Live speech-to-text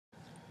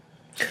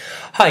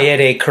Hi, Ed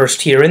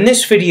Akehurst here. In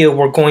this video,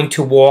 we're going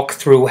to walk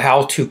through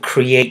how to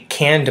create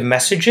canned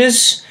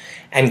messages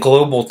and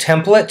global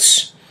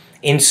templates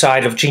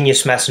inside of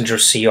Genius Messenger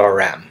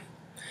CRM.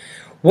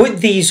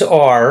 What these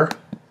are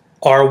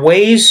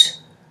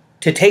ways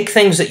to take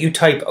things that you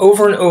type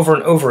over and over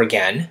and over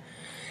again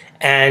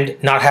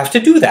and not have to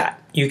do that.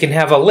 You can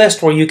have a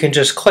list where you can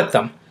just click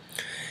them.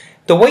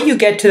 The way you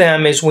get to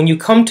them is when you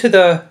come to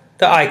the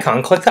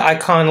icon, click the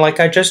icon like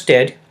I just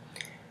did,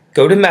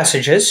 go to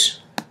Messages,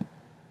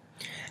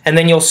 and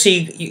then you'll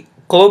see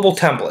global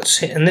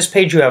templates. In this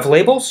page you have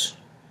labels,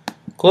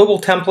 global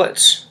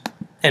templates,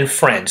 and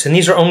friends. And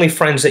these are only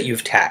friends that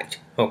you've tagged,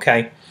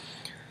 okay?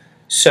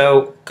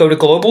 So go to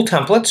global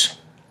templates.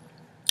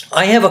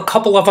 I have a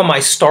couple of them I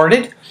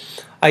started.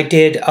 I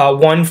did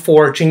one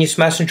for Genius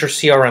Messenger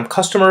CRM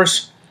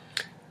customers,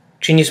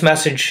 Genius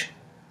Messenger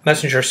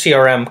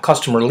CRM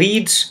customer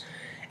leads,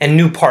 and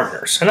new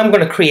partners. And I'm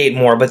going to create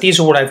more, but these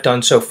are what I've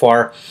done so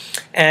far.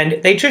 And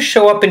they just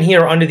show up in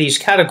here under these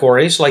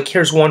categories. Like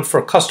here's one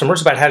for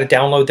customers about how to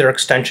download their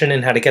extension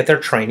and how to get their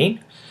training.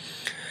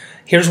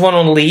 Here's one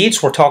on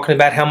leads. We're talking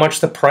about how much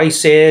the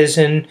price is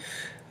and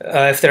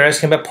if they're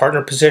asking about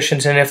partner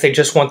positions and if they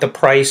just want the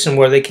price and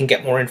where they can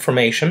get more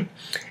information.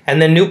 And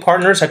then new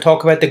partners, I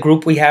talk about the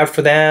group we have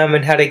for them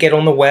and how to get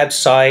on the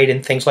website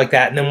and things like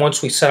that. And then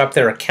once we set up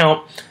their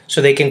account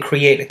so they can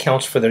create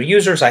accounts for their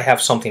users, I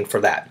have something for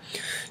that.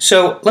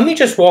 So let me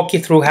just walk you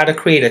through how to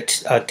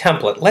create a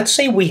template. Let's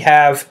say we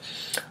have,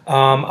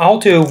 I'll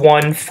do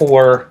one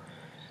for,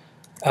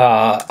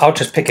 I'll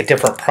just pick a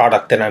different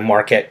product that I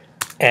market,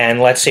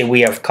 and let's say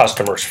we have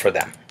customers for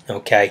them,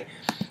 okay?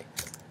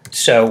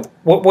 So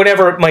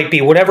whatever it might be,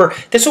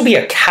 this will be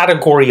a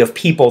category of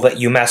people that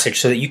you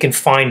message so that you can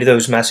find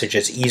those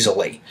messages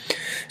easily.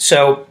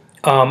 So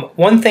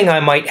one thing I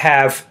might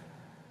have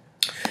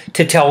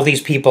to tell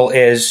these people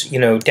is, you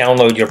know,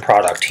 download your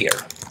product here.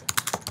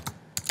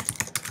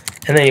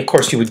 And then, of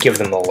course, you would give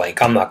them the link.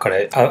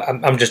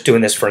 I'm just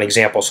doing this for an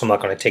example, so I'm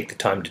not going to take the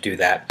time to do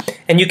that.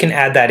 And you can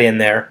add that in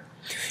there.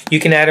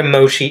 You can add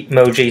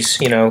emojis,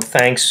 you know,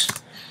 thanks.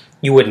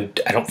 You wouldn't,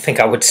 I don't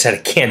think I would set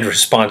a canned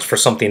response for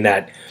something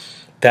that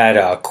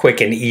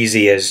quick and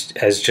easy as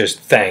just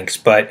thanks.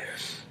 But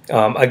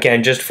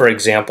again, just for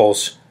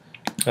examples,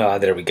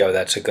 there we go,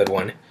 that's a good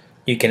one.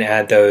 You can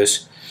add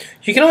those.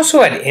 You can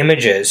also add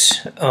images.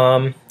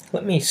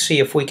 Let me see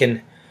if we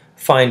can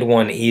find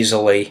one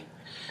easily.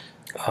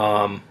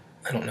 I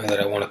don't know that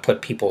I want to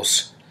put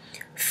people's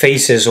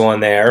faces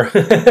on there,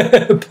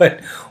 but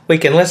we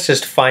can, let's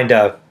just find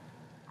a,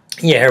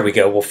 yeah, here we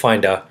go. We'll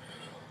find a,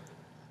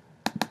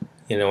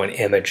 you know, an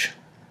image.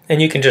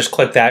 And you can just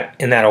click that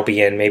and that'll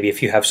be in, maybe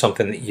if you have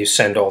something that you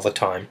send all the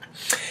time.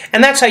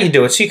 And that's how you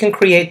do it. So you can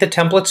create the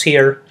templates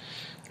here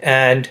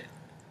and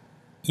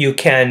you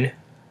can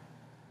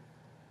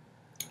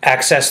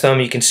access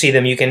them, you can see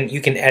them, you can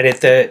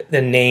edit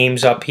the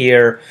names up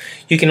here.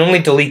 You can only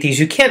delete these.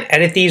 You can't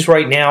edit these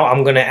right now.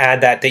 I'm going to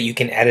add that you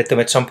can edit them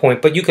at some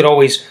point, but you could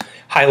always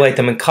highlight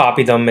them and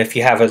copy them. If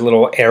you have a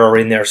little error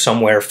in there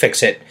somewhere,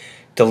 fix it,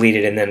 delete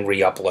it, and then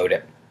re-upload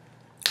it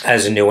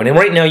as a new one. And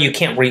right now you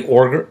can't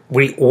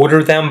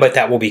reorder them, but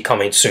that will be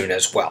coming soon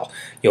as well.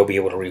 You'll be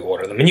able to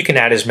reorder them. And you can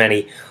add as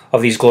many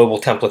of these global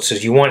templates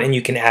as you want, and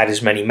you can add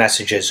as many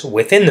messages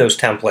within those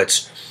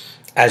templates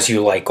as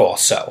you like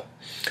also.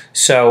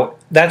 So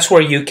that's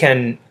where you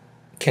can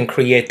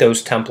create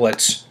those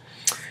templates.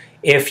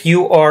 If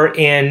you are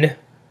in,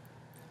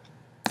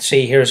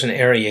 see, here's an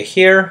area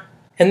here,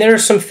 and there are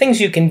some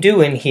things you can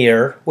do in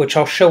here, which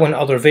I'll show in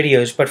other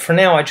videos, but for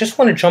now I just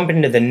want to jump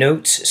into the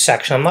notes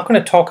section. I'm not going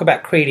to talk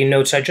about creating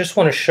notes. I just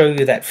want to show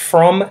you that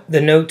from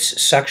the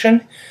notes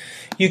section,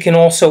 you can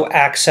also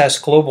access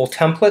global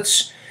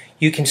templates.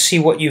 You can see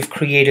what you've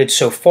created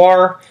so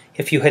far.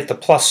 If you hit the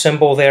plus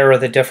symbol, there are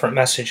the different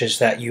messages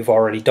that you've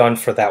already done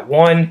for that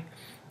one.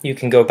 You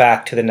can go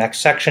back to the next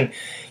section.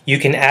 You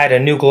can add a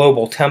new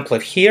global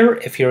template here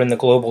if you're in the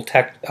global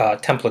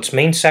templates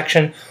main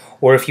section,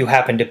 or if you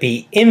happen to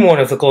be in one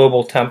of the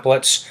global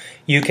templates,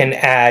 you can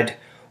add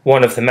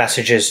one of the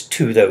messages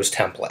to those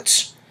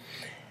templates.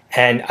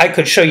 And I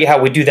could show you how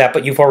we do that,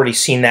 but you've already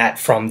seen that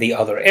from the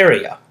other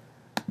area.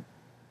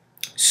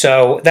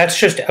 So that's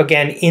just,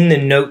 again, in the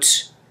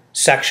notes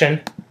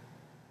section.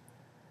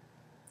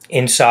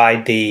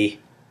 Inside the,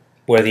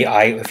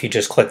 if you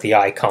just click the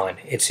icon,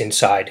 it's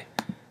inside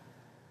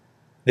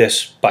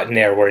this button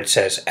there where it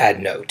says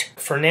Add Note.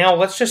 For now,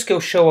 let's just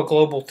go show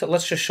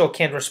let's just show a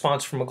canned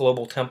response from a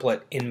global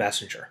template in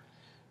Messenger.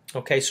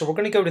 Okay, so we're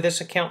going to go to this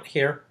account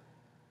here.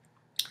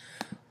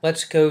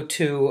 Let's go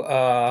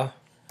to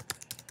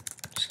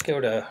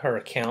her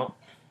account.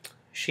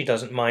 She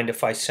doesn't mind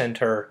if I send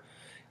her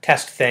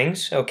test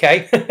things,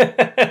 okay?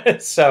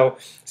 So,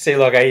 see,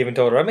 look, I even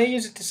told her I may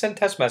use it to send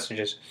test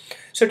messages.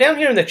 So down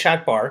here in the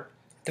chat bar,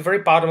 at the very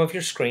bottom of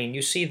your screen,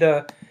 you see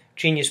the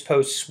Genius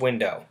Posts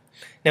window.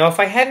 Now,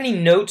 if I had any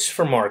notes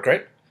for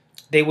Margaret,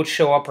 they would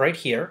show up right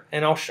here,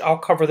 and I'll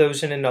cover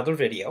those in another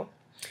video.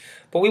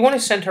 but we want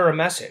to send her a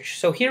message.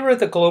 So here are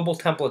the global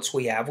templates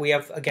we have. We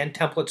have, again,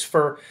 templates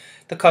for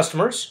the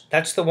customers.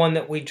 That's the one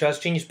that we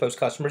just, Genius Post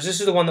customers. This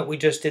is the one that we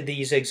just did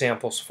these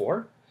examples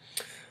for.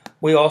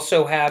 We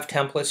also have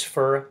templates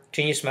for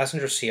Genius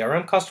Messenger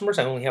CRM customers.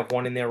 I only have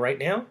one in there right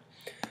now.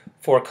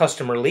 For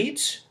customer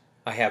leads,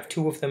 I have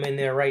 2 of them in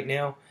there right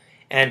now.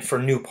 And for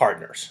new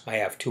partners, I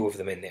have 2 of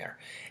them in there.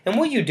 And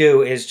what you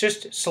do is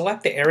just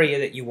select the area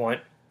that you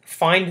want,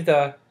 find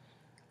the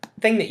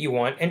thing that you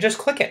want, and just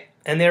click it.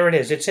 And there it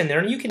is. It's in there.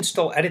 And you can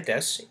still edit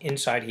this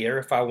inside here.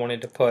 If I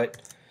wanted to put,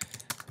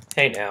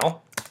 hey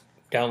now,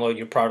 download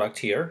your product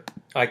here,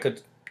 I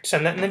could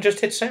send that and then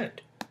just hit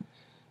send.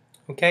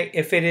 Okay,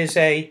 if it is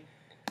a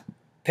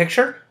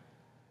picture,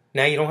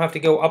 now you don't have to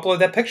go upload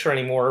that picture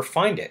anymore or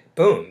find it.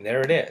 Boom,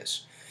 there it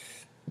is.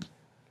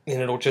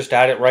 And it'll just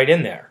add it right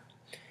in there.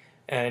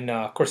 And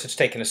of course it's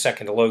taking a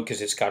second to load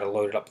because it's got to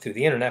load it up through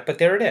the internet, but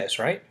there it is,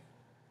 right?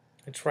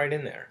 It's right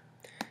in there.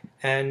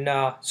 And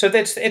so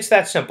it's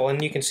that simple,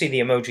 and you can see the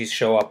emojis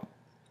show up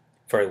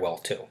very well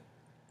too.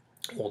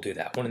 We'll do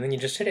that one, and then you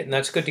just hit it, and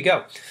that's good to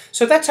go.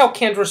 So that's how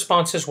canned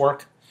responses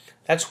work.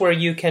 That's where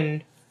you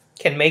can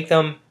make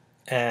them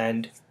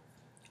and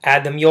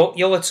add them.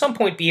 You'll at some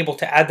point be able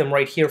to add them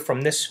right here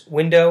from this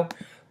window,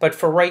 but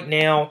for right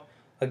now,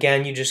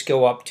 again, you just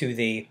go up to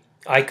the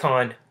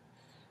icon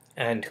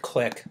and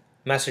click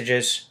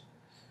Messages,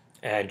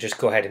 and just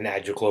go ahead and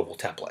add your global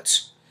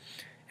templates,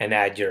 and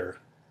add your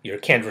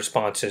canned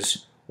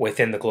responses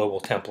within the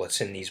global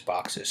templates in these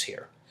boxes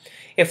here.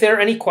 If there are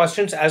any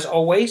questions, as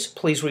always,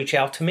 please reach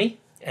out to me,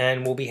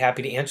 and we'll be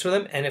happy to answer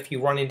them. And if you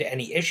run into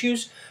any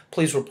issues,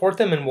 please report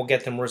them, and we'll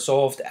get them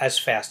resolved as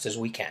fast as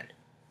we can.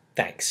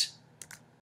 Thanks.